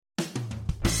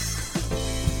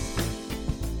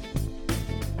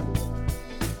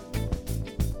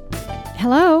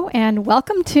Hello, and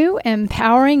welcome to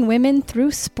Empowering Women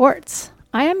Through Sports.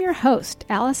 I am your host,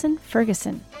 Allison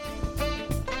Ferguson.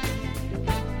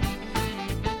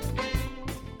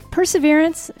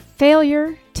 Perseverance,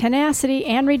 failure, tenacity,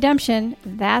 and redemption,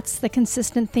 that's the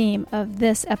consistent theme of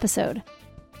this episode.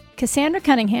 Cassandra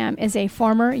Cunningham is a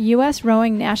former U.S.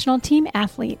 rowing national team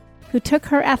athlete who took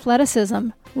her athleticism,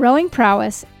 rowing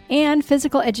prowess, and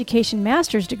physical education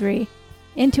master's degree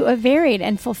into a varied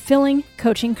and fulfilling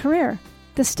coaching career.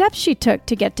 The steps she took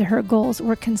to get to her goals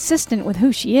were consistent with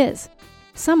who she is,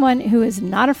 someone who is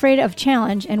not afraid of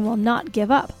challenge and will not give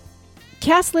up.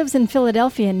 Cass lives in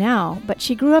Philadelphia now, but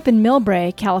she grew up in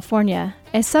Millbrae, California,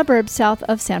 a suburb south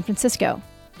of San Francisco.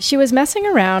 She was messing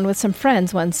around with some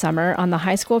friends one summer on the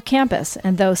high school campus,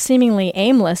 and though seemingly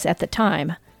aimless at the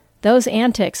time, those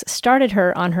antics started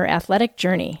her on her athletic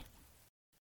journey.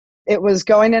 It was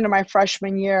going into my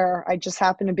freshman year. I just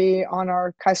happened to be on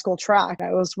our high school track.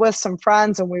 I was with some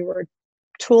friends and we were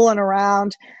tooling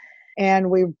around and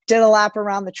we did a lap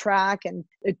around the track. And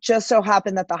it just so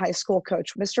happened that the high school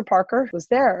coach, Mr. Parker, was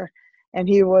there. And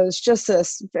he was just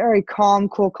this very calm,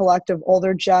 cool, collective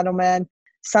older gentleman,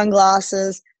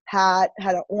 sunglasses, hat,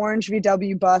 had an orange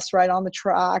VW bus right on the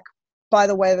track. By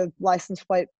the way, the license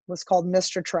plate was called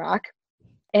Mr. Track.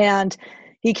 And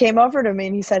he came over to me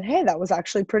and he said, "Hey, that was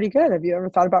actually pretty good. Have you ever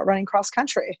thought about running cross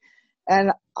country?"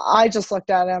 And I just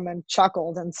looked at him and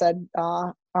chuckled and said,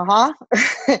 uh-huh.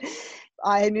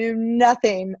 I knew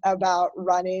nothing about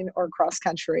running or cross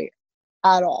country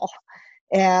at all.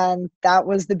 And that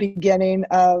was the beginning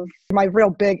of my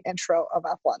real big intro of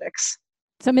athletics.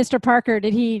 So Mr. Parker,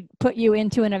 did he put you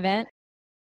into an event?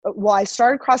 Well, I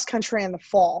started cross country in the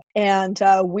fall and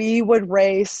we would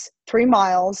race 3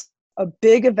 miles. A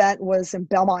big event was in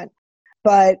Belmont,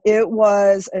 but it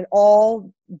was an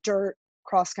all dirt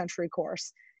cross country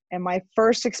course. And my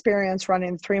first experience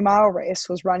running the 3-mile race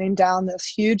was running down this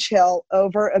huge hill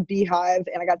over a beehive,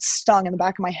 and I got stung in the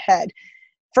back of my head.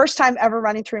 First time ever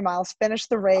running 3 miles, finished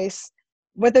the race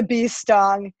with a bee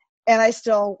stung, and I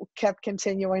still kept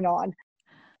continuing on.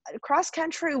 Cross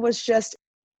country was just,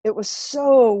 it was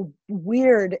so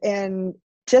weird and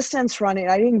distance running.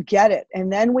 I didn't get it.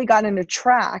 And then we got into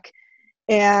track.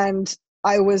 And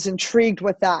I was intrigued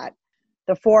with that.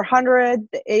 The 400,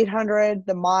 the 800,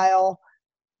 the mile,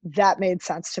 that made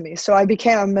sense to me. So I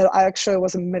actually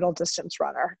was a middle distance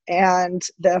runner. And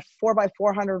the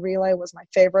 4x400 relay was my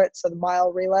favorite. So the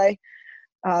mile relay,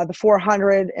 the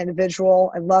 400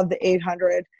 individual, I love the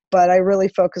 800, but I really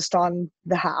focused on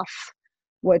the half,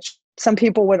 which some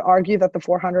people would argue that the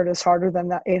 400 is harder than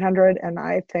the 800. And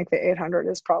I think the 800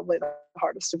 is probably the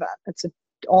hardest event. It's an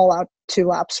all out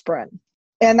 2-lap sprint.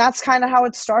 And that's kind of how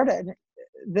it started.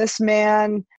 This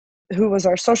man who was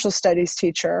our social studies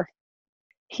teacher,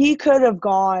 he could have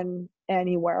gone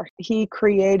anywhere. He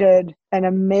created an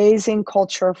amazing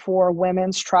culture for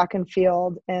women's track and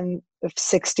field in the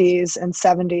 60s and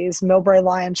 70s, Millbrae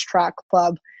Lions Track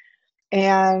Club,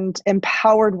 and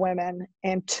empowered women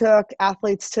and took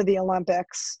athletes to the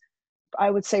Olympics, I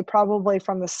would say probably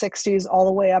from the 60s all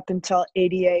the way up until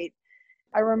 88.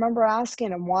 I remember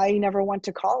asking him why he never went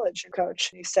to college and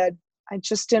coach. He said, "I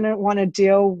just didn't want to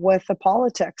deal with the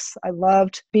politics. I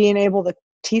loved being able to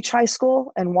teach high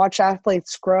school and watch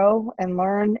athletes grow and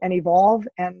learn and evolve.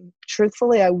 And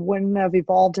truthfully, I wouldn't have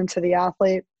evolved into the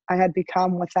athlete I had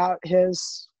become without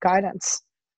his guidance."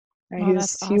 And Oh,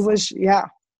 that's awesome. He was,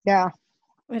 yeah.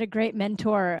 What a great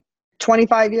mentor.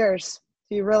 25 years.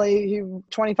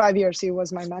 25 years he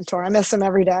was my mentor. I miss him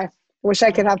every day. Wish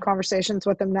I could have conversations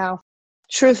with him now.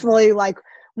 Truthfully, like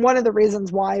one of the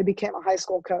reasons why I became a high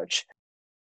school coach.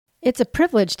 It's a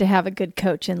privilege to have a good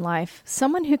coach in life,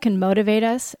 someone who can motivate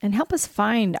us and help us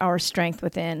find our strength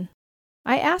within.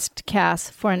 I asked Cass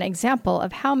for an example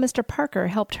of how Mr. Parker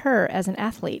helped her as an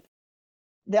athlete.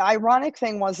 The ironic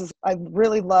thing was I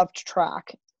really loved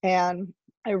track and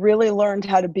I really learned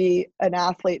how to be an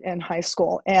athlete in high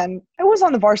school. And I was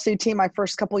on the varsity team my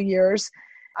first couple of years.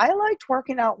 I liked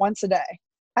working out once a day.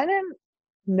 I didn't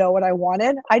know what I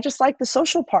wanted. I just liked the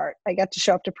social part. I got to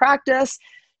show up to practice,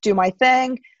 do my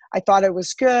thing. I thought it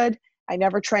was good. I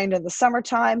never trained in the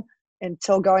summertime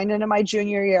until going into my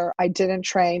junior year. I didn't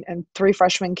train and 3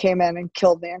 freshmen came in and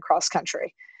killed me in cross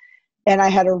country. And I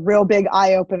had a real big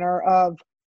eye opener of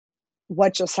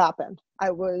what just happened. I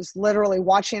was literally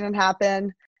watching it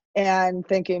happen and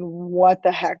thinking, what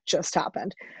the heck just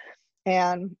happened?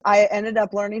 And I ended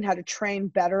up learning how to train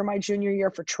better my junior year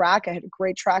for track. I had a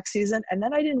great track season. And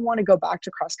then I didn't want to go back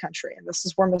to cross country. And this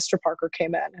is where Mr. Parker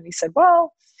came in. And he said,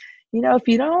 "Well, if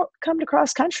you don't come to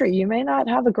cross country, you may not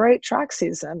have a great track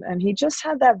season." And he just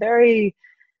had that very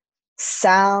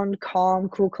sound, calm,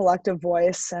 cool, collective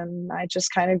voice. And I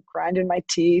just kind of grinded my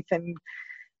teeth and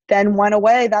then went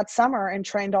away that summer and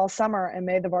trained all summer and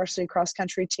made the varsity cross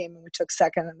country team. And we took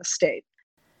second in the state.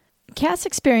 Cass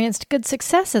experienced good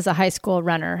success as a high school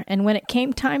runner, and when it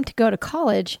came time to go to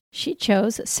college, she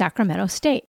chose Sacramento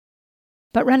State.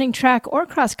 But running track or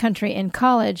cross country in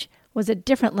college was a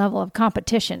different level of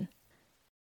competition.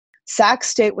 Sac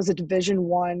State was a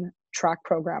Division I track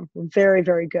program, very,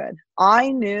 very good.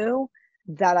 I knew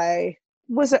that I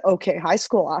was an okay high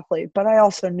school athlete, but I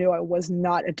also knew I was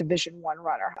not a Division I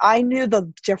runner. I knew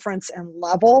the difference in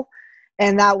level,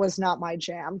 and that was not my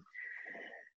jam.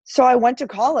 So I went to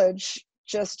college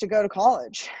just to go to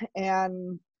college.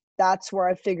 And that's where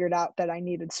I figured out that I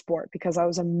needed sport because I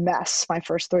was a mess my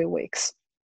first 3 weeks.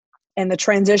 And the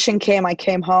transition came, I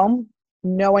came home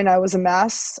knowing I was a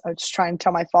mess. I was trying to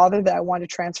tell my father that I wanted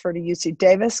to transfer to UC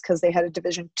Davis because they had a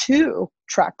Division II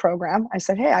track program. I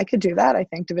said, hey, I could do that. I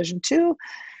think Division II.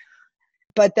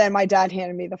 But then my dad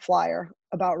handed me the flyer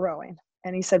about rowing.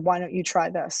 And he said, why don't you try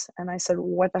this? And I said,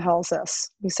 what the hell is this?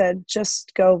 He said,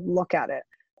 just go look at it.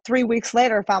 3 weeks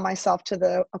later, I found myself to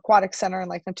the aquatic center in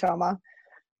Lake Natoma.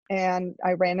 And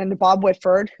I ran into Bob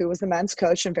Whitford, who was the men's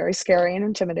coach and very scary and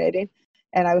intimidating.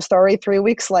 And I was already 3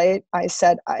 weeks late. I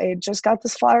said, I just got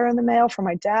this flyer in the mail from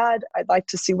my dad. I'd like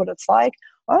to see what it's like.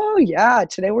 Oh, yeah,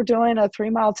 today we're doing a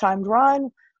 3-mile timed run.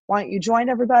 Why don't you join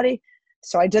everybody?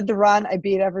 So I did the run. I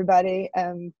beat everybody.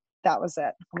 And that was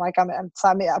it. I'm like, I'm in.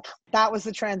 Sign me up. That was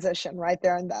the transition right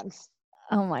there and then.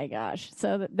 Oh my gosh.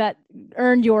 So that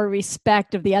earned your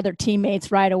respect of the other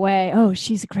teammates right away. Oh,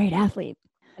 she's a great athlete.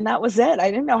 And that was it. I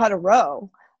didn't know how to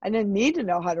row. I didn't need to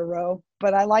know how to row,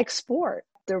 but I like sport.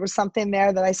 There was something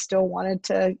there that I still wanted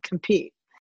to compete.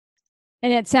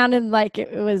 And it sounded like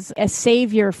it was a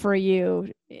savior for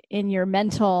you in your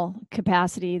mental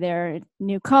capacity there.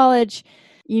 New college,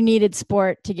 you needed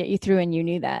sport to get you through, and you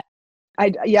knew that.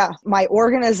 My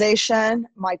organization,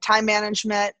 my time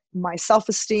management, my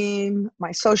self-esteem,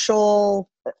 my social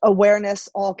awareness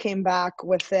all came back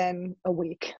within a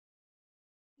week.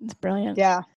 It's brilliant.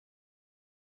 Yeah.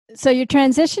 So you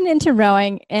transitioned into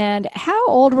rowing, and how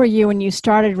old were you when you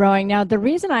started rowing? Now, the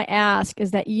reason I ask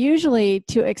is that usually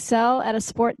to excel at a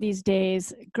sport these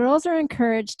days, girls are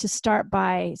encouraged to start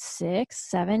by 6,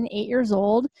 7, 8 years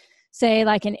old, say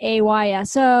like an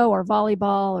AYSO or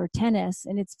volleyball or tennis.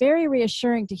 And it's very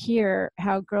reassuring to hear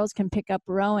how girls can pick up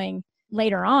rowing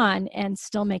later on and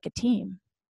still make a team.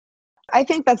 I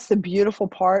think that's the beautiful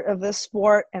part of this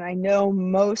sport. And I know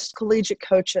most collegiate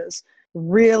coaches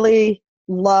really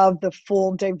love the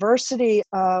full diversity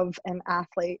of an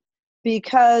athlete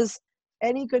because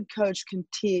any good coach can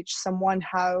teach someone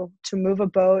how to move a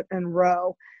boat and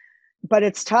row. But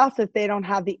it's tough if they don't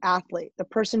have the athlete, the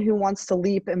person who wants to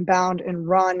leap and bound and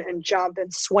run and jump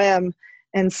and swim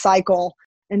and cycle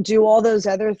and do all those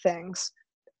other things.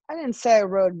 I didn't say I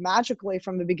rode magically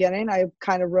from the beginning. I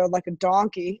kind of rode like a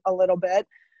donkey a little bit.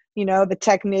 You know, the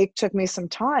technique took me some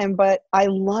time, but I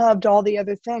loved all the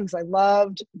other things. I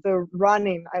loved the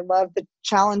running. I loved the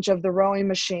challenge of the rowing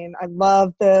machine. I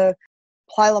loved the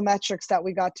plyometrics that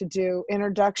we got to do,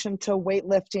 introduction to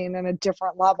weightlifting in a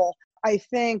different level. I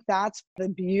think that's the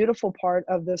beautiful part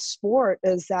of this sport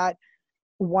is that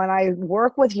when I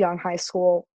work with young high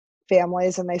school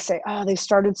families and they say, oh, they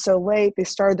started so late, they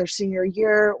started their senior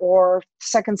year or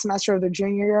second semester of their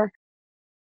junior year.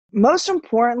 Most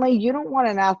importantly, you don't want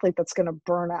an athlete that's going to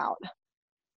burn out.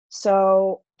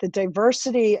 So the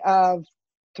diversity of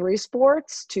 3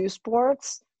 sports, 2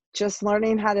 sports, just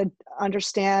learning how to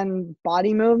understand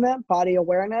body movement, body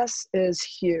awareness is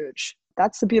huge.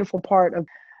 That's the beautiful part of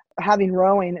having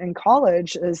rowing in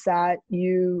college is that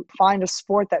you find a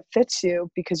sport that fits you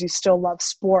because you still love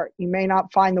sport. You may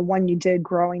not find the one you did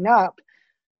growing up,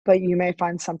 but you may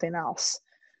find something else.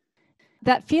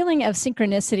 That feeling of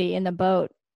synchronicity in the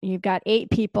boat, you've got 8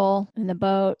 people in the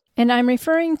boat, and I'm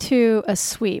referring to a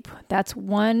sweep. That's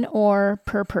 1 oar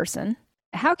per person.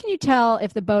 How can you tell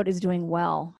if the boat is doing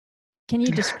well? Can you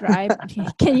describe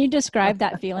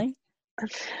that feeling?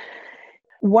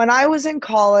 When I was in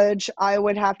college, I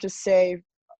would have to say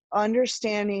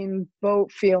understanding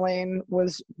boat feeling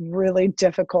was really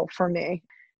difficult for me.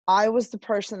 I was the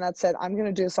person that said, I'm going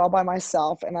to do this all by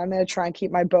myself, and I'm going to try and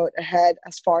keep my boat ahead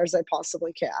as far as I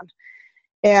possibly can.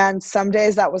 And some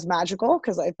days that was magical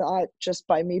because I thought just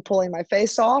by me pulling my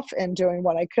face off and doing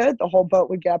what I could, the whole boat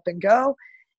would get up and go.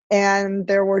 And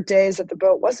there were days that the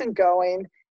boat wasn't going,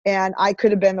 and I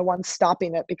could have been the one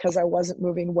stopping it because I wasn't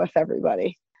moving with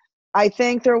everybody. I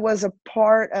think there was a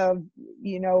part of,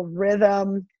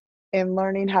 rhythm and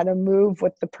learning how to move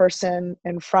with the person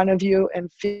in front of you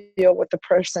and feel what the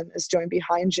person is doing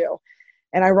behind you.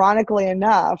 And ironically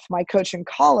enough, my coach in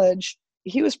college,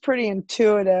 he was pretty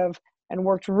intuitive and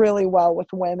worked really well with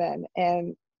women.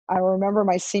 And I remember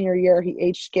my senior year, he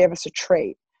each gave us a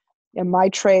trait. And my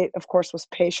trait, of course, was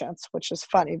patience, which is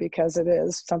funny because it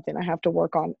is something I have to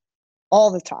work on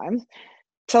all the time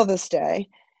till this day.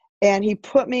 And he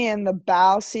put me in the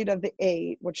bow seat of the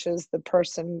 8, which is the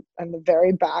person in the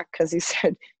very back, because he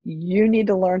said, you need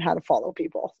to learn how to follow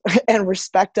people and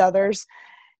respect others.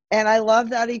 And I love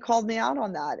that he called me out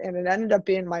on that. And it ended up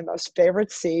being my most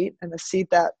favorite seat, and the seat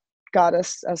that got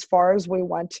us as far as we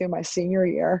went to my senior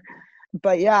year.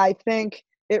 But yeah, I think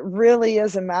it really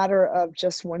is a matter of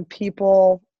just when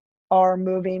people are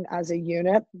moving as a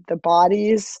unit, the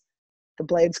bodies, the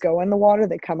blades go in the water,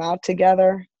 they come out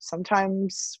together.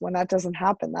 Sometimes when that doesn't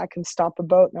happen, that can stop a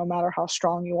boat no matter how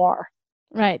strong you are.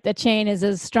 Right. The chain is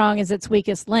as strong as its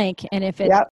weakest link. And if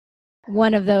Yep.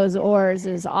 one of those oars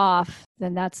is off,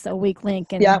 then that's a weak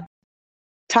link. And yep.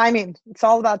 Timing. It's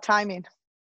all about timing.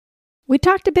 We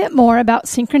talked a bit more about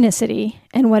synchronicity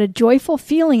and what a joyful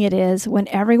feeling it is when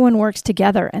everyone works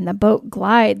together and the boat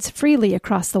glides freely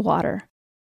across the water.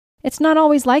 It's not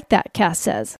always like that, Cass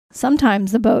says.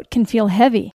 Sometimes the boat can feel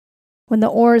heavy when the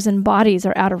oars and bodies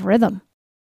are out of rhythm.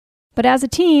 But as a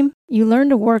team, you learn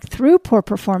to work through poor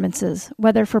performances,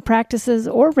 whether for practices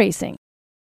or racing.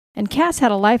 And Cass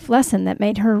had a life lesson that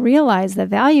made her realize the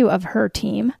value of her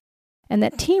team and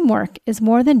that teamwork is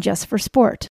more than just for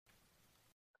sport.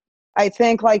 I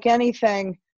think, like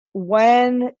anything,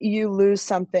 when you lose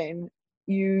something,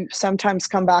 you sometimes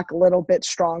come back a little bit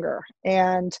stronger.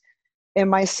 And in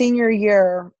my senior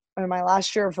year, in my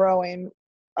last year of rowing,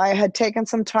 I had taken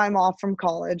some time off from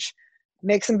college,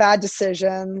 make some bad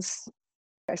decisions.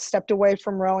 I stepped away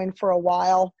from rowing for a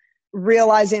while,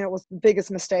 realizing it was the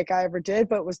biggest mistake I ever did,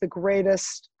 but it was the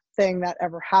greatest thing that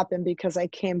ever happened because I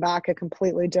came back a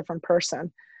completely different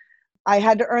person. I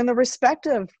had to earn the respect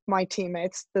of my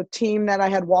teammates, the team that I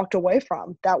had walked away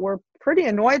from, that were pretty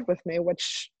annoyed with me,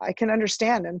 which I can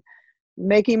understand. And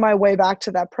making my way back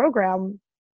to that program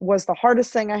was the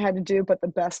hardest thing I had to do, but the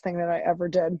best thing that I ever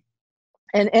did.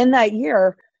 And in that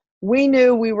year, we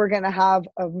knew we were going to have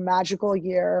a magical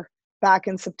year back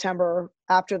in September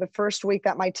after the first week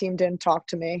that my team didn't talk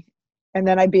to me. And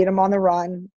then I beat them on the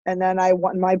run. And then I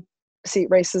won my seat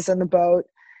races in the boat.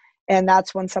 And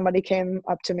that's when somebody came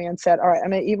up to me and said, all right, I'm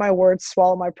going to eat my words,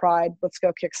 swallow my pride. Let's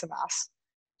go kick some ass.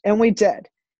 And we did.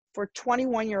 For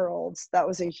 21-year-olds, that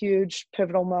was a huge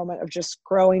pivotal moment of just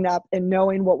growing up and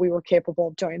knowing what we were capable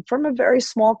of doing from a very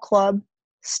small club,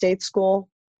 state school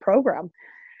program.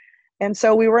 And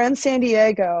so we were in San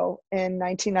Diego in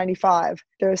 1995.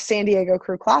 There's San Diego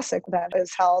Crew Classic that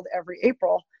is held every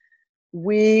April.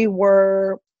 We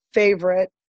were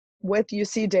favorite with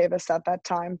UC Davis at that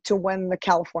time to win the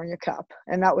California Cup.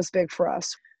 And that was big for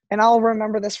us. And I'll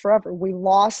remember this forever. We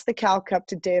lost the Cal Cup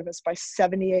to Davis by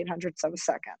 7/800ths of a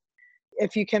second.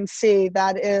 If you can see,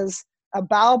 that is a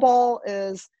bow ball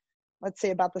is, let's say,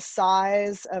 about the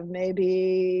size of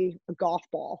maybe a golf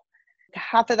ball.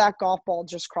 Half of that golf ball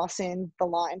just crossing the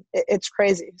line. It's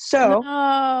crazy. So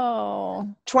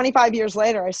 25 years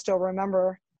later, I still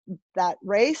remember that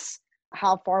race,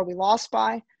 how far we lost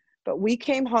by. But we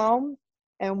came home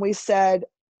and we said,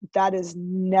 that is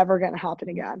never going to happen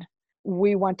again.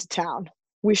 We went to town.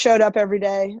 We showed up every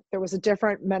day. There was a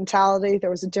different mentality.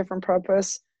 There was a different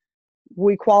purpose.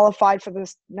 We qualified for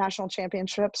the national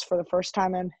championships for the first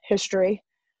time in history.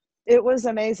 It was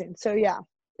amazing. So yeah,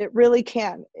 it really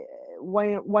can.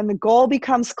 When the goal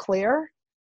becomes clear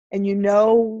and you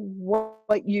know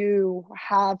what you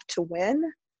have to win,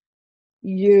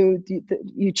 you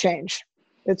change.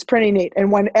 It's pretty neat.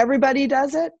 And when everybody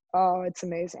does it, oh, it's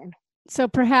amazing. So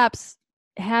perhaps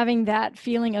having that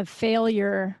feeling of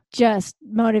failure just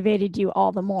motivated you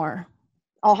all the more.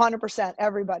 100%.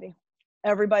 Everybody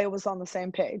was on the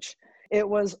same page. It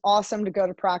was awesome to go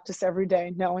to practice every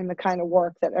day, knowing the kind of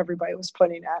work that everybody was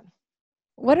putting in.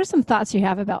 What are some thoughts you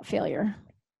have about failure?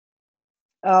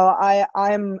 Oh,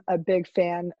 I'm a big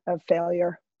fan of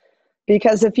failure,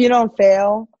 because if you don't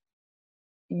fail,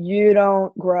 you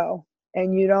don't grow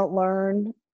and you don't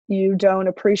learn. You don't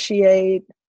appreciate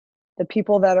the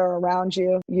people that are around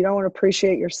you. You don't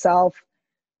appreciate yourself.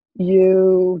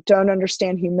 You don't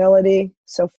understand humility.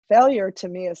 So failure to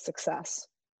me is success.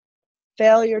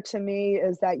 Failure to me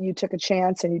is that you took a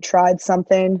chance and you tried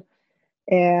something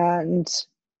and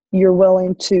you're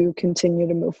willing to continue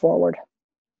to move forward.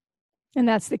 And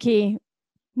that's the key,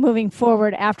 moving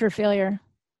forward after failure.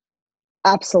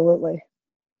 Absolutely.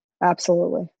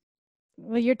 Absolutely.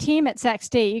 Well, your team at Sac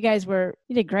State, you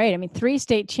did great. I mean, 3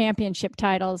 state championship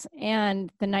titles and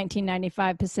the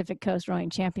 1995 Pacific Coast Rowing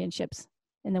Championships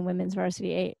in the women's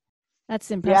varsity 8. That's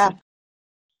impressive. Yeah,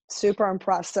 super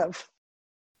impressive.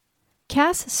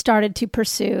 Cass started to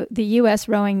pursue the U.S.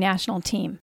 rowing national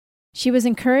team. She was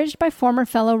encouraged by former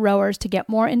fellow rowers to get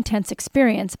more intense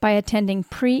experience by attending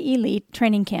pre-elite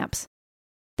training camps.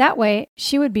 That way,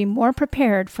 she would be more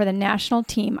prepared for the national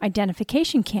team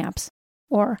identification camps,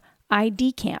 or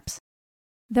ID camps.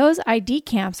 Those ID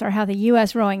camps are how the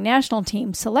U.S. rowing national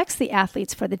team selects the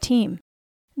athletes for the team.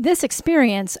 This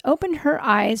experience opened her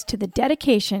eyes to the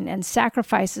dedication and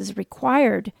sacrifices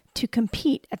required to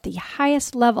compete at the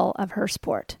highest level of her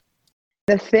sport.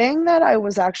 The thing that I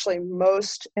was actually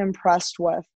most impressed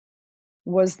with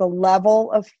was the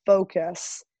level of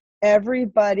focus.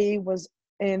 Everybody was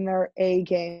in their A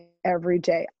game every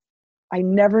day. I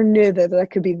never knew that there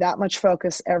could be that much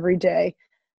focus every day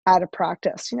at a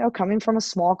practice, coming from a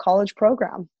small college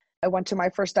program. I went to my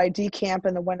first ID camp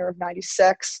in the winter of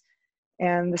 96,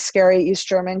 and the scary East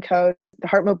German coach,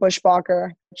 Hartmut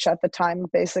Buschbacher, which at the time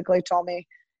basically told me,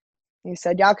 he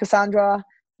said, "Yeah, Cassandra,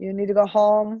 you need to go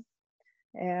home,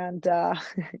 and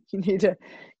you need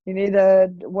to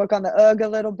work on the UG a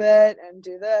little bit and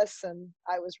do this." And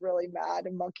I was really mad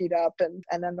and monkeyed up. And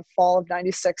then the fall of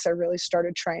 96, I really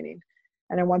started training.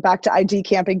 And I went back to ID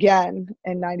camp again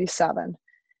in 97.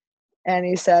 And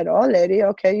he said, "Oh, lady,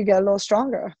 okay, you get a little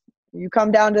stronger. You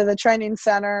come down to the training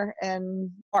center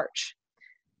in March."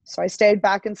 So I stayed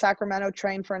back in Sacramento,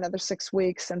 trained for another 6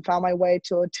 weeks, and found my way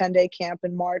to a 10-day camp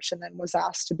in March, and then was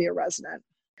asked to be a resident.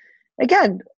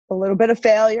 Again, a little bit of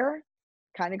failure,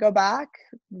 kind of go back,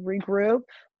 regroup,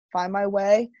 find my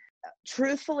way.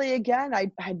 Truthfully, again,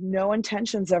 I had no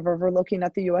intentions of ever looking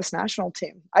at the U.S. national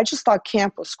team. I just thought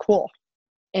camp was cool.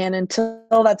 And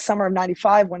until that summer of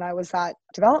 95, when I was at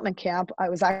development camp, I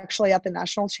was actually at the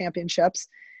national championships.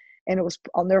 And it was,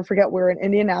 I'll never forget, we were in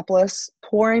Indianapolis,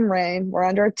 pouring rain. We're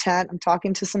under a tent. I'm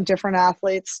talking to some different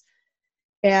athletes.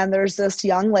 And there's this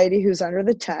young lady who's under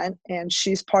the tent, and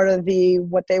she's part of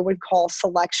what they would call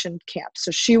selection camp.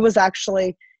 So she was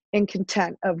actually in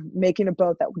content of making a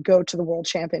boat that would go to the world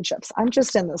championships. I'm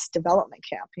just in this development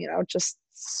camp, just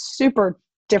super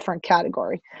different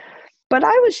category. But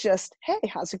I was just, "Hey,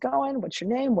 how's it going? What's your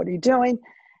name? What are you doing?"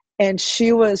 And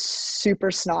she was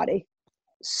super snotty,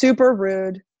 super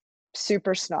rude,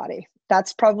 super snotty.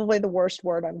 That's probably the worst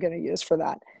word I'm going to use for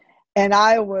that. And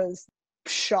I was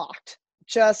shocked.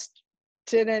 Just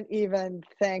didn't even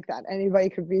think that anybody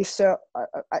could be so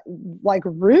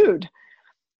rude.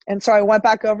 And so I went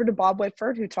back over to Bob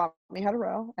Whitford, who taught me how to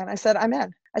row. And I said, "I'm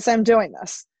in." I said, "I'm doing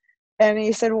this." And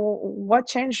he said, "Well, what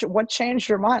changed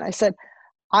your mind?" I said,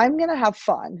 "I'm going to have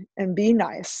fun and be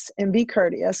nice and be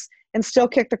courteous and still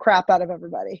kick the crap out of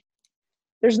everybody.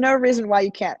 There's no reason why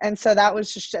you can't." And so that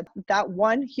was just that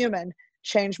one human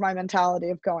changed my mentality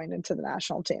of going into the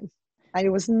national team. I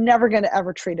was never going to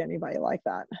ever treat anybody like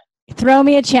that. Throw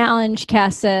me a challenge,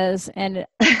 Cass says, and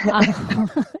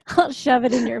I'll shove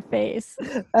it in your face.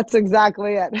 That's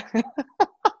exactly it.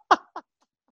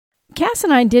 Cass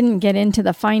and I didn't get into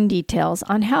the fine details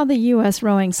on how the U.S.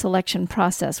 rowing selection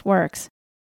process works,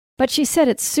 but she said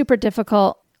it's super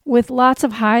difficult with lots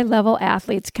of high-level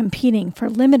athletes competing for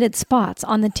limited spots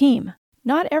on the team.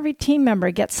 Not every team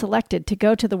member gets selected to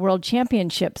go to the World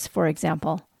Championships, for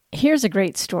example. Here's a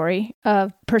great story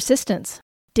of persistence,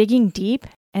 digging deep,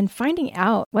 and finding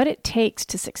out what it takes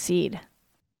to succeed.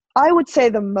 I would say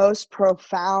the most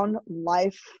profound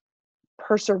life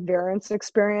perseverance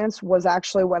experience was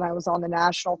actually when I was on the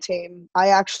national team. I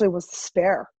actually was the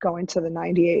spare going to the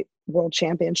 98 World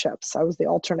Championships. I was the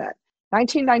alternate.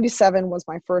 1997 was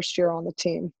my first year on the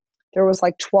team. There was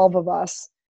like 12 of us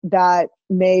that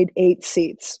made 8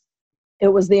 seats. It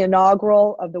was the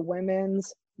inaugural of the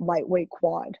women's lightweight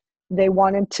quad. They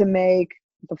wanted to make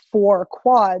the 4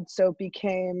 quad, so it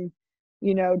became,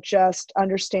 just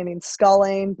understanding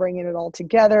sculling, bringing it all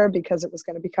together because it was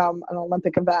going to become an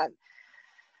Olympic event.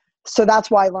 So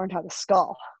that's why I learned how to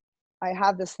scull. I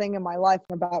have this thing in my life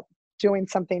about doing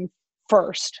something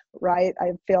first, right?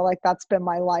 I feel like that's been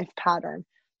my life pattern.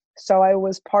 So I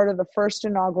was part of the first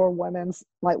inaugural women's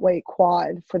lightweight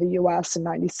quad for the U.S. in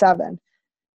 97.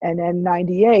 And in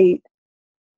 98,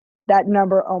 that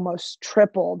number almost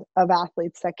tripled of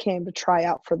athletes that came to try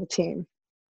out for the team.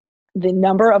 The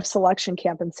number of selection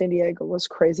camp in San Diego was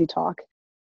crazy talk.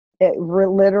 It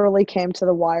literally came to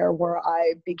the wire where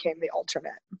I became the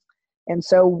alternate. And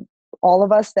so all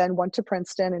of us then went to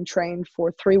Princeton and trained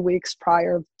for 3 weeks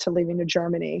prior to leaving to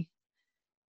Germany.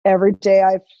 Every day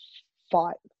I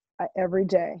fought. every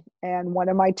day. And one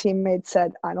of my teammates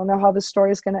said, I don't know how this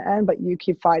story is going to end, but you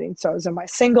keep fighting. So I was in my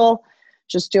single,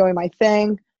 just doing my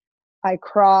thing. I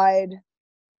cried.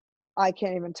 I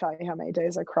can't even tell you how many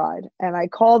days I cried. And I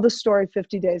called the story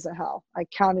 50 Days of Hell. I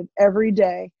counted every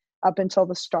day up until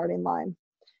the starting line.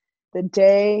 The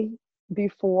day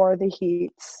before the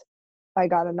heats, I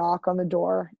got a knock on the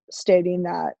door stating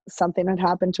that something had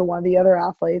happened to one of the other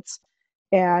athletes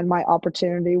and my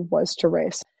opportunity was to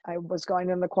race. I was going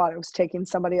in the quad. I was taking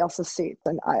somebody else's seat,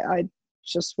 and I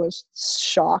just was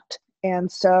shocked.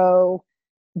 And so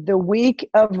the week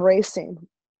of racing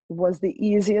was the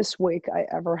easiest week I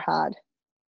ever had.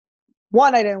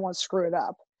 One, I didn't want to screw it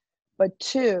up. But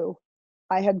two,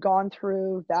 I had gone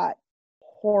through that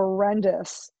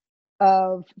horrendous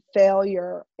of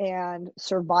failure and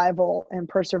survival and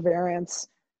perseverance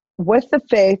with the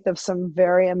faith of some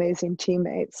very amazing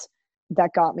teammates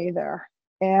that got me there.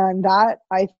 And that,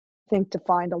 I think,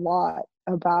 defined a lot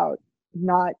about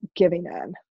not giving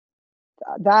in.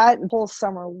 That whole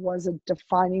summer was a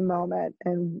defining moment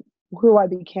in who I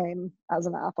became as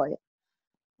an athlete.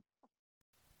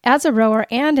 As a rower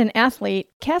and an athlete,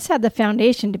 Cass had the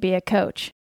foundation to be a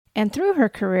coach. And through her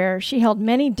career, she held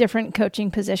many different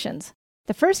coaching positions.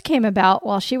 The first came about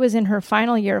while she was in her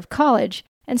final year of college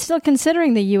and still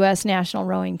considering the U.S. national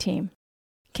rowing team.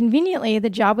 Conveniently, the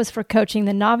job was for coaching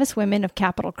the novice women of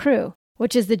Capital Crew,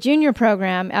 which is the junior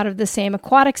program out of the same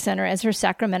aquatic center as her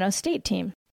Sacramento State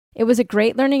team. It was a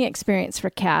great learning experience for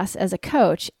Cass as a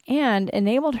coach and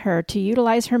enabled her to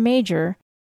utilize her major,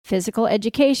 physical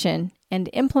education, and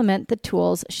implement the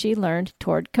tools she learned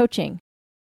toward coaching.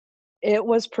 It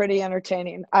was pretty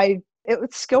entertaining. It was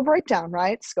skill breakdown,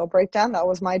 right? Skill breakdown. That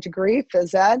was my degree,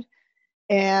 phys ed.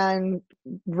 And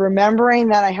remembering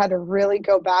that I had to really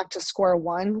go back to square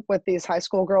one with these high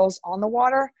school girls on the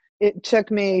water, it took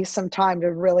me some time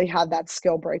to really have that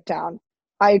skill breakdown.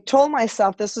 I told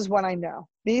myself, this is what I know.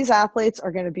 These athletes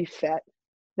are going to be fit.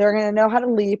 They're going to know how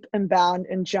to leap and bound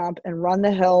and jump and run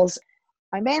the hills.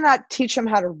 I may not teach them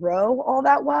how to row all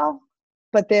that well,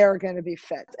 but they're going to be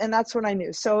fit. And that's what I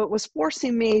knew. So it was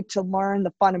forcing me to learn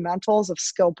the fundamentals of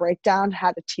skill breakdown,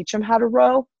 how to teach them how to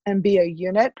row and be a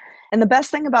unit. And the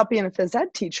best thing about being a phys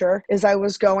ed teacher is I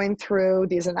was going through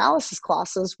these analysis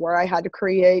classes where I had to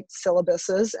create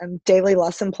syllabuses and daily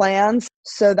lesson plans.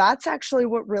 So that's actually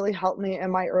what really helped me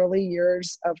in my early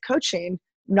years of coaching,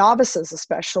 novices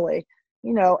especially,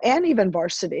 and even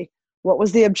varsity. What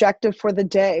was the objective for the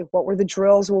day? What were the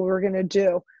drills we were going to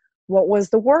do? What was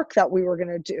the work that we were going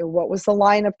to do? What was the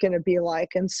lineup going to be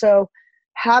like? And so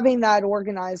having that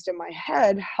organized in my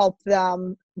head helped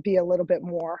them be a little bit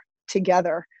more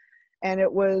together. And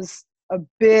it was a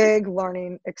big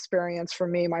learning experience for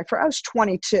me. I was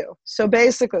 22. So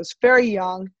basically, I was very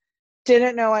young,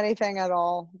 didn't know anything at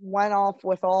all, went off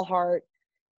with all heart.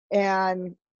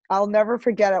 And I'll never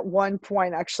forget at one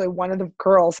point, actually, one of the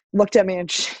girls looked at me and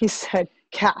she said,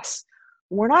 Cass,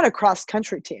 we're not a cross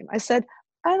country team. I said,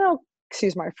 I don't,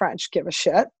 excuse my French, give a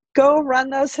shit. Go run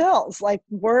those hills. Like,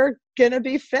 we're going to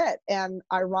be fit. And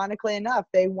ironically enough,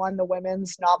 they won the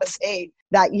women's novice 8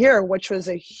 that year, which was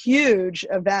a huge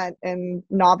event in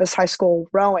novice high school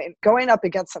rowing, going up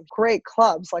against some great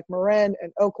clubs like Marin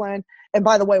and Oakland. And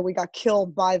by the way, we got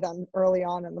killed by them early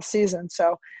on in the season.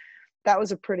 So that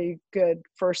was a pretty good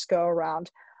first go around.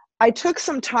 I took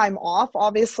some time off,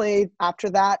 obviously, after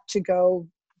that to go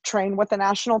train with the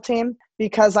national team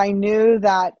because I knew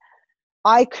that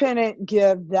I couldn't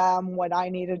give them what I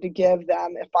needed to give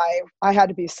them if I had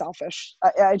to be selfish.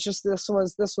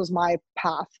 This was my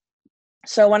path.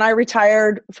 So when I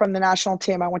retired from the national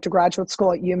team, I went to graduate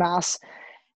school at UMass,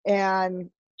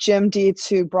 and Jim Dietz,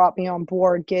 who brought me on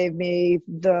board, gave me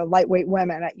the lightweight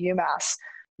women at UMass.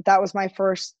 That was my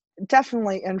first,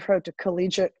 definitely, intro to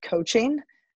collegiate coaching.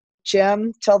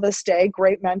 Jim, till this day,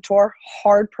 great mentor,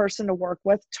 hard person to work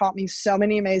with, taught me so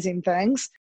many amazing things.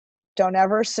 Don't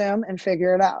ever assume and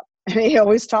figure it out. And he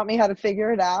always taught me how to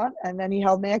figure it out. And then he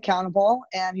held me accountable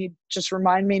and he just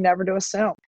reminded me never to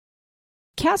assume.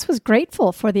 Cass was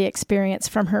grateful for the experience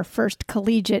from her first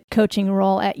collegiate coaching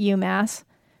role at UMass.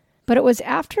 But it was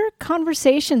after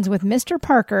conversations with Mr.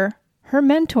 Parker, her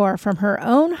mentor from her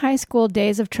own high school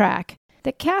days of track,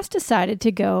 that Cass decided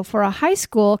to go for a high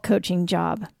school coaching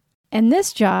job. And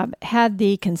this job had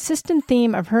the consistent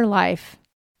theme of her life.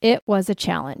 It was a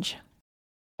challenge.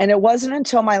 And it wasn't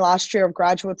until my last year of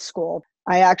graduate school,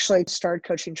 I actually started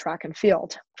coaching track and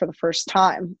field for the first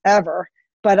time ever,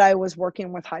 but I was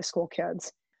working with high school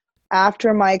kids.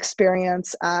 After my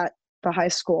experience at the high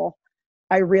school,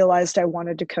 I realized I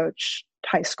wanted to coach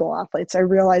high school athletes. I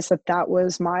realized that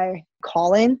was my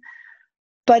calling.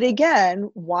 But again,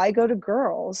 why go to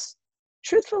girls?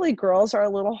 Truthfully, girls are a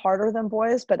little harder than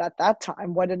boys, but at that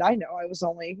time, what did I know? I was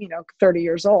only, 30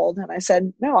 years old. And I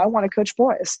said, no, I want to coach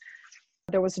boys.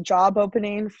 There was a job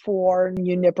opening for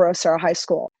Junipero Serra High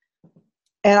School.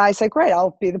 And I said, great,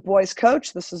 I'll be the boys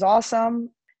coach. This is awesome.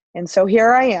 And so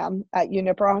here I am at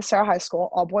Junipero Serra High School,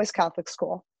 all boys Catholic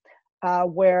school,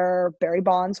 where Barry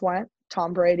Bonds went,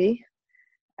 Tom Brady.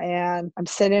 And I'm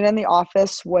sitting in the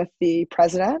office with the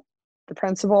president, the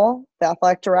principal, the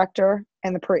athletic director,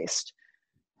 and the priest,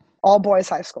 all boys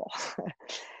high school.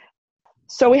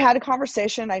 So we had a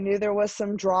conversation. I knew there was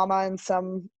some drama and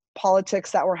some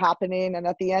politics that were happening. And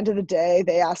at the end of the day,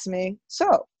 they asked me,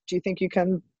 so do you think you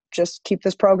can just keep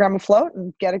this program afloat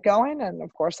and get it going? And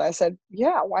of course I said,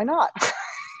 yeah, why not?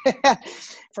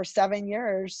 For 7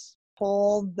 years,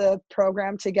 pulled the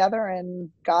program together and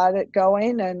got it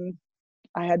going. And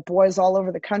I had boys all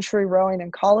over the country rowing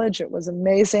in college. It was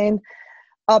amazing.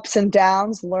 Ups and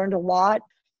downs, learned a lot.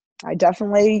 I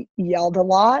definitely yelled a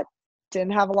lot,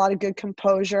 didn't have a lot of good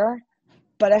composure,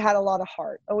 but I had a lot of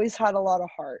heart, always had a lot of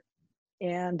heart,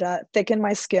 and thickened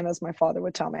my skin, as my father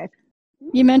would tell me.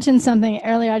 You mentioned something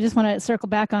earlier. I just want to circle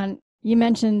back on. You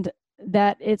mentioned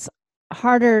that it's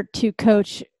harder to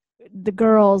coach the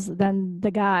girls than the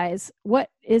guys. What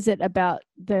is it about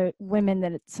the women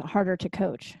that it's harder to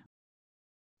coach?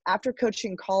 After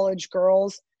coaching college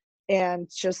girls and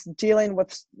just dealing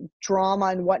with drama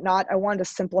and whatnot, I wanted to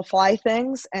simplify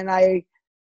things. And I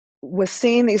was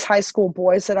seeing these high school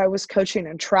boys that I was coaching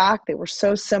in track. They were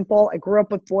so simple. I grew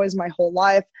up with boys my whole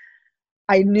life.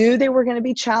 I knew they were going to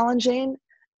be challenging.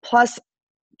 Plus,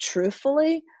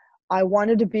 truthfully, I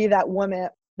wanted to be that woman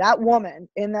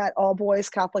in that all boys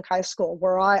Catholic high school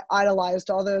where I idolized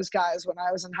all those guys when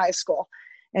I was in high school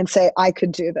and say, I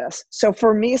could do this. So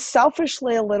for me,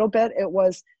 selfishly, a little bit, it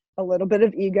was a little bit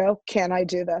of ego. Can I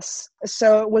do this?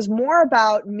 So it was more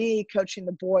about me coaching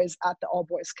the boys at the all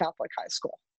boys Catholic high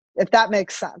school, if that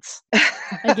makes sense.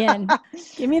 Again,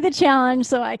 give me the challenge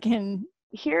so I can.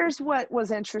 Here's what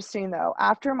was interesting though.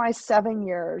 After my 7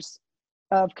 years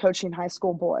of coaching high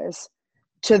school boys,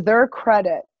 to their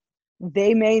credit,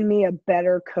 they made me a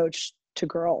better coach to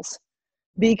girls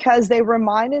because they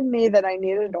reminded me that I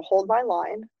needed to hold my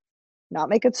line, not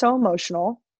make it so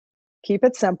emotional, keep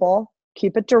it simple,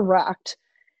 keep it direct.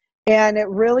 And it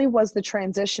really was the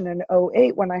transition in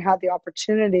 2008 when I had the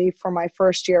opportunity for my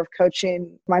first year of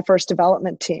coaching my first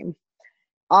development team.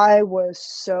 I was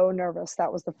so nervous.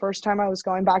 That was the first time I was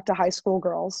going back to high school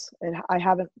girls. And I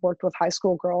haven't worked with high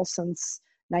school girls since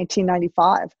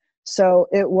 1995. So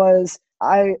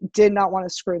I did not want to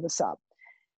screw this up.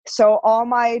 So all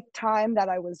my time that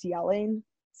I was yelling,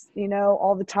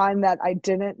 all the time that I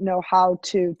didn't know how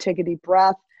to take a deep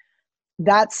breath,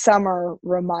 that summer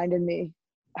reminded me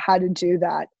how to do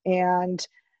that. And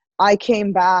I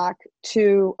came back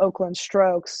to Oakland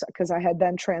Strokes because I had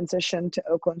then transitioned to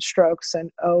Oakland Strokes in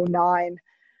 2009,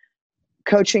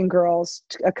 coaching girls,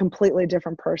 a completely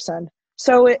different person.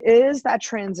 So it is that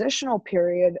transitional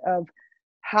period of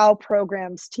how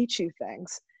programs teach you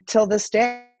things. Till this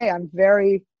day, I'm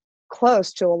very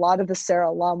close to a lot of the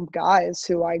Serra alum guys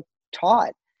who I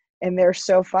taught. And they're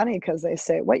so funny because they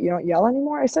say, what, you don't yell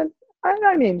anymore? I said,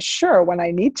 I mean, sure, when I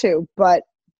need to, but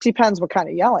depends what kind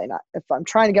of yelling. If I'm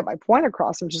trying to get my point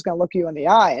across, I'm just going to look you in the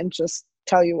eye and just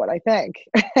tell you what I think.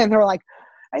 And they're like,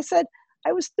 I said,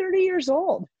 I was 30 years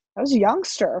old. I was a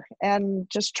youngster and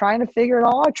just trying to figure it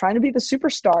all out, trying to be the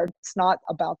superstar. It's not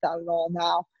about that at all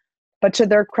now. But to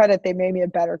their credit, they made me a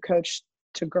better coach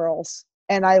to girls.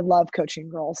 And I love coaching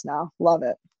girls now. Love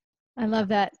it. I love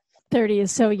that. 30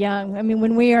 is so young. I mean,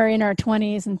 when we are in our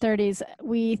 20s and 30s,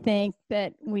 we think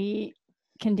that we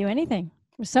can do anything.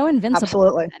 We're so invincible.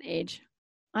 Absolutely. At that age.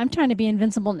 I'm trying to be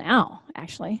invincible now,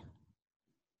 actually.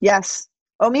 Yes.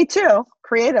 Oh, me too.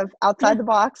 Creative, outside the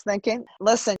box thinking.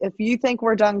 Listen, if you think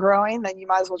we're done growing, then you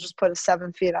might as well just put us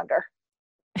 7 feet under.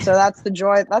 So that's the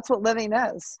joy. That's what living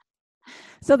is.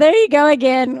 So there you go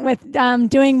again with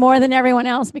doing more than everyone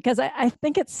else, because I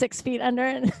think it's 6 feet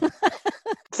under.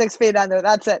 6 feet under.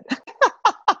 That's it.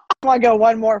 I want to go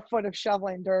 1 more foot of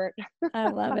shoveling dirt. I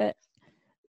love it.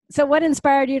 So what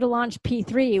inspired you to launch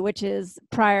P3, which is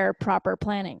prior proper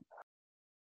planning?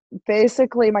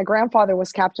 Basically, my grandfather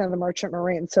was captain of the Merchant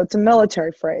Marine. So it's a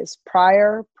military phrase.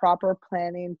 Prior proper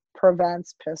planning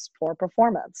prevents piss poor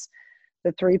performance.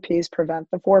 The 3 Ps prevent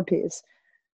the 4 Ps.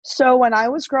 So when I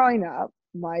was growing up,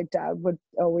 my dad would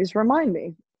always remind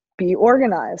me, be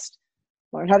organized,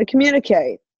 learn how to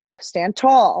communicate, stand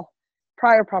tall,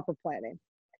 prior proper planning,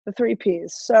 the 3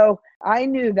 Ps. So I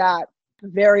knew that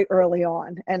very early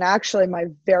on. And actually my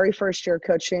very first year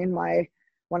coaching my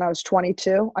when I was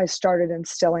 22, I started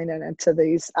instilling it into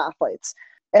these athletes.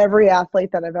 Every athlete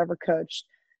that I've ever coached,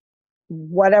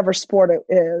 whatever sport it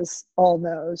is, all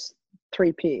knows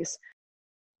 3 Ps.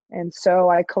 And so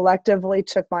I collectively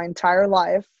took my entire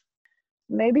life,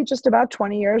 maybe just about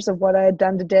 20 years of what I had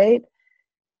done to date,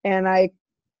 and I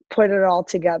put it all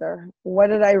together. What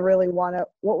did I really want to,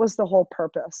 what was the whole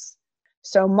purpose?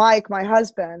 So Mike, my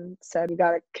husband, said, you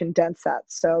got to condense that.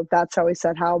 So that's how he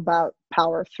said, how about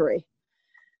Power of 3?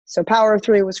 So Power of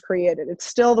 3 was created. It's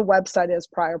still, the website is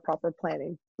Prior Proper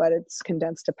Planning, but it's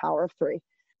condensed to Power of 3.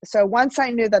 So once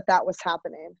I knew that that was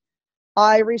happening,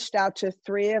 I reached out to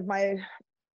 3 of my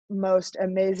most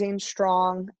amazing,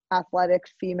 strong, athletic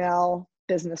female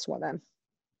businesswomen.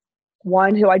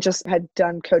 One who I just had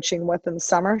done coaching with in the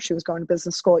summer. She was going to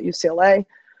business school at UCLA.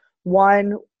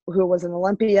 One who was an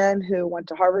Olympian who went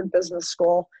to Harvard Business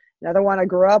School. Another one I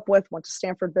grew up with, went to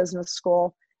Stanford Business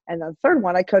School. And the third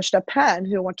one I coached at Penn,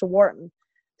 who went to Wharton.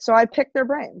 So I picked their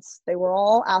brains. They were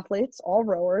all athletes, all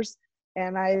rowers.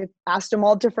 And I asked them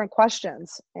all different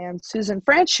questions. And Susan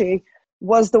Franchi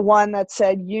was the one that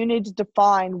said, you need to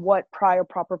define what prior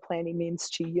proper planning means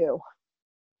to you.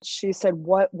 She said,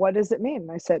 what does it mean?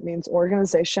 And I said, it means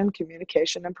organization,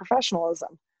 communication, and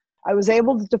professionalism. I was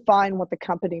able to define what the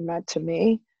company meant to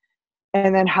me,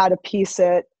 and then how to piece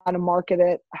it, how to market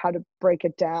it, how to break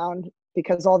it down,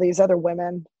 because all these other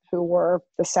women who were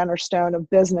the center stone of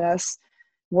business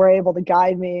were able to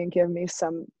guide me and give me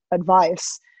some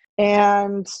advice.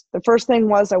 And the first thing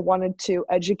was I wanted to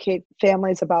educate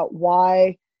families about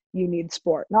why you need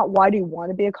sport. Not why do you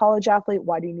want to be a college athlete,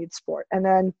 why do you need sport? And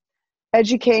then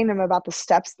educating them about the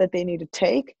steps that they need to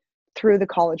take through the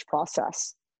college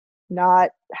process. Not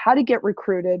how to get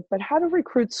recruited, but how to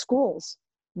recruit schools.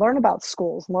 Learn about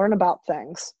schools, learn about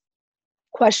things,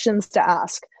 questions to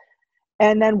ask,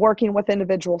 and then working with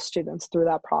individual students through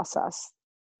that process.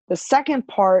 The second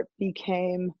part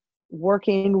became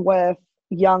working with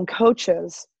young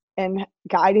coaches and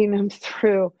guiding them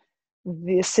through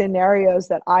the scenarios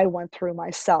that I went through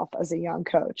myself as a young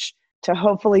coach, to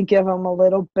hopefully give them a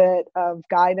little bit of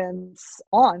guidance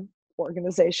on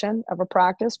organization of a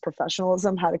practice,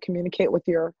 professionalism, how to communicate with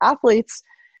your athletes.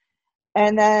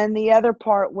 And then the other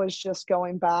part was just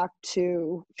going back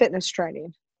to fitness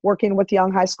training, working with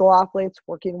young high school athletes,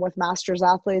 working with masters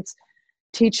athletes,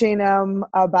 teaching them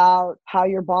about how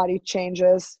your body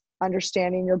changes,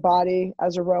 understanding your body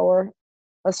as a rower.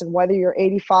 Listen, whether you're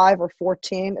 85 or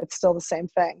 14, it's still the same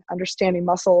thing. Understanding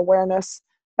muscle awareness,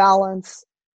 balance,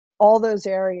 all those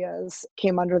areas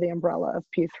came under the umbrella of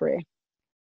P3.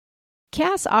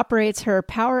 Cass operates her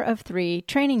Power of 3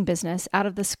 training business out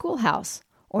of the schoolhouse,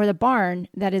 or the barn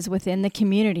that is within the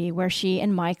community where she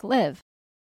and Mike live.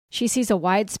 She sees a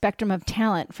wide spectrum of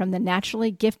talent, from the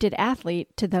naturally gifted athlete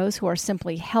to those who are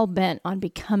simply hell-bent on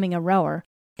becoming a rower,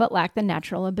 but lack the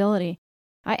natural ability.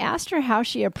 I asked her how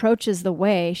she approaches the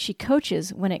way she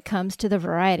coaches when it comes to the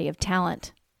variety of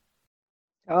talent.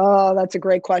 Oh, that's a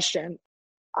great question.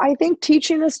 I think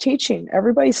teaching is teaching.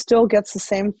 Everybody still gets the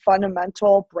same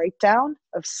fundamental breakdown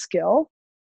of skill.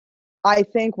 I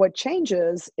think what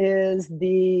changes is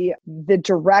the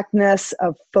directness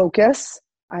of focus.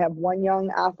 I have one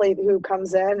young athlete who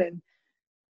comes in and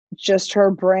just her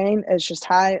brain is just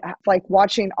high, like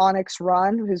watching Onyx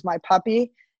run, who's my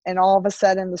puppy, and all of a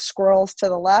sudden the squirrel's to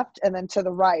the left and then to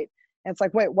the right. And it's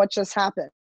like, wait, what just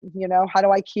happened? You know, how do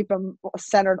I keep them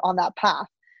centered on that path?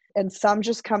 And some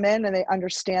just come in and they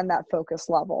understand that focus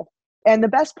level. And the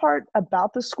best part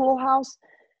about the schoolhouse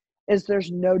is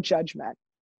there's no judgment.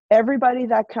 Everybody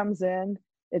that comes in,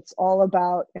 it's all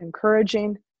about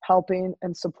encouraging, helping,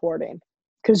 and supporting.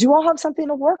 Because you all have something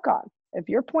to work on. If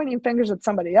you're pointing fingers at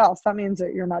somebody else, that means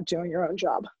that you're not doing your own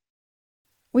job.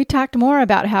 We talked more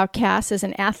about how Cass is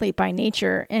an athlete by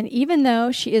nature, and even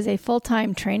though she is a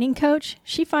full-time training coach,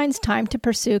 she finds time to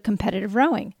pursue competitive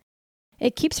rowing.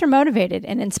 It keeps her motivated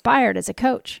and inspired as a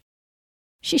coach.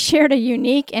 She shared a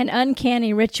unique and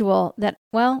uncanny ritual that,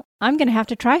 well, I'm going to have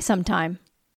to try sometime.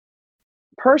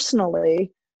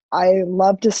 Personally, I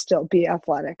love to still be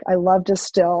athletic. I love to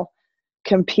still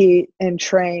compete and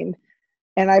train.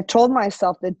 And I've told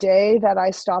myself the day that I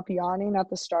stop yawning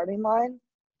at the starting line,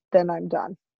 then I'm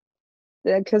done.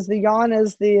 Because the yawn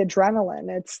is the adrenaline.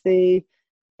 It's the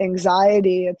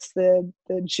anxiety. It's the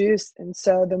juice. And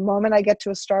so the moment I get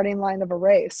to a starting line of a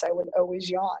race, I would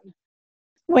always yawn.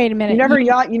 Wait a minute.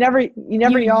 You never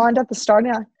yawned at the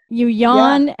starting line? You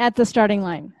yawn at the starting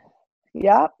line?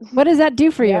 Yeah. What does that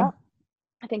do for you?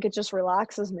 I think it just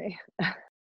relaxes me.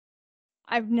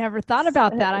 I've never thought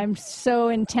about that. I'm so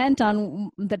intent on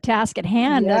the task at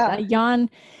hand that a yawn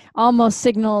almost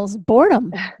signals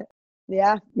boredom.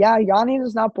 Yeah. Yawning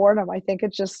is not boredom. I think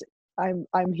it's just,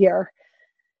 I'm here.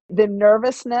 The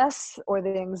nervousness or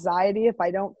the anxiety, if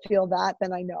I don't feel that,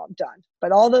 then I know I'm done.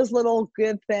 But all those little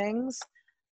good things,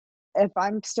 if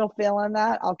I'm still feeling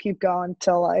that, I'll keep going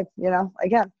till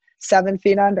again, 7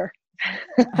 feet under.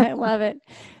 I love it.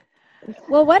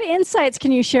 Well, what insights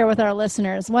can you share with our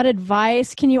listeners? What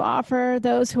advice can you offer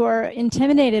those who are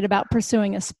intimidated about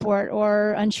pursuing a sport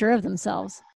or unsure of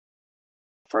themselves?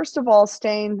 First of all,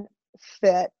 staying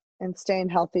fit and staying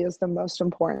healthy is the most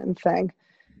important thing.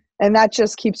 And that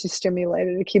just keeps you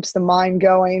stimulated. It keeps the mind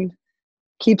going,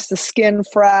 keeps the skin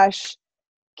fresh,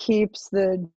 keeps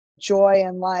the joy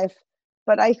in life.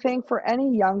 But I think for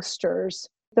any youngsters,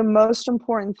 the most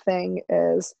important thing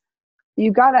is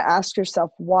you got to ask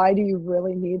yourself, why do you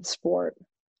really need sport?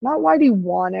 Not why do you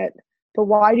want it, but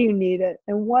why do you need it?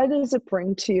 And what does it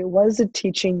bring to you? What is it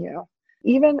teaching you?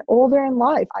 Even older in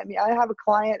life. I mean, I have a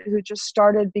client who just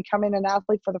started becoming an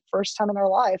athlete for the first time in her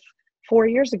life 4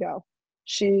 years ago.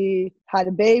 She had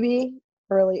a baby,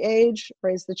 early age,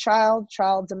 raised the child.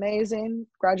 Child's amazing,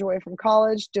 graduated from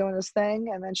college, doing his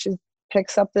thing. And then she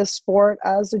picks up this sport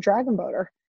as a dragon boater.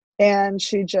 And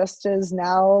she just is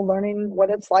now learning what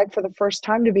it's like for the first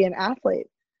time to be an athlete.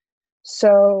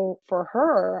 So for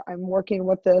her, I'm working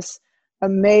with this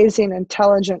amazing,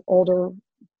 intelligent, older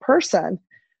person,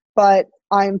 but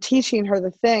I'm teaching her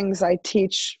the things I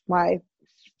teach my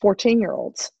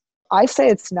 14-year-olds. I say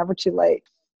it's never too late.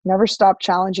 Never stop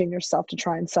challenging yourself to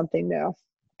try something new,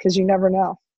 because you never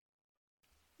know.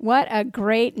 What a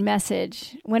great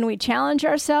message. When we challenge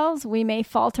ourselves, we may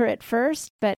falter at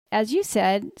first, but as you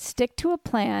said, stick to a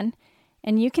plan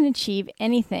and you can achieve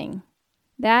anything.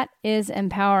 That is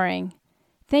empowering.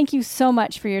 Thank you so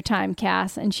much for your time,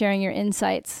 Cass, and sharing your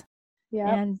insights.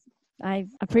 Yeah. And I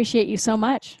appreciate you so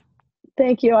much.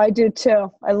 Thank you. I do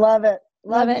too. I love it.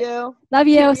 Love it. You. Love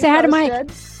you. Keep Say hi to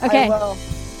Mike. Okay. I will.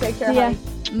 Take care, honey.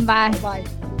 Bye. Bye.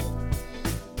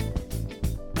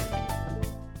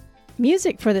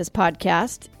 Music for this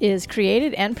podcast is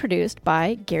created and produced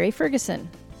by Gary Ferguson.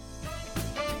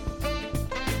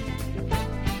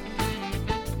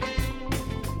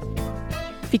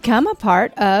 Become a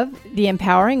part of the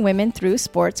Empowering Women Through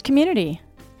Sports community.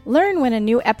 Learn when a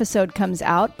new episode comes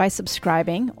out by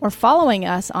subscribing or following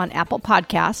us on Apple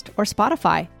Podcast or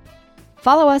Spotify.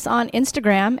 Follow us on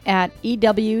Instagram at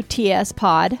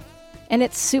EWTSPod, and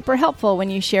it's super helpful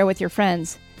when you share with your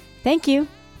friends. Thank you,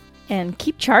 and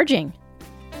keep charging.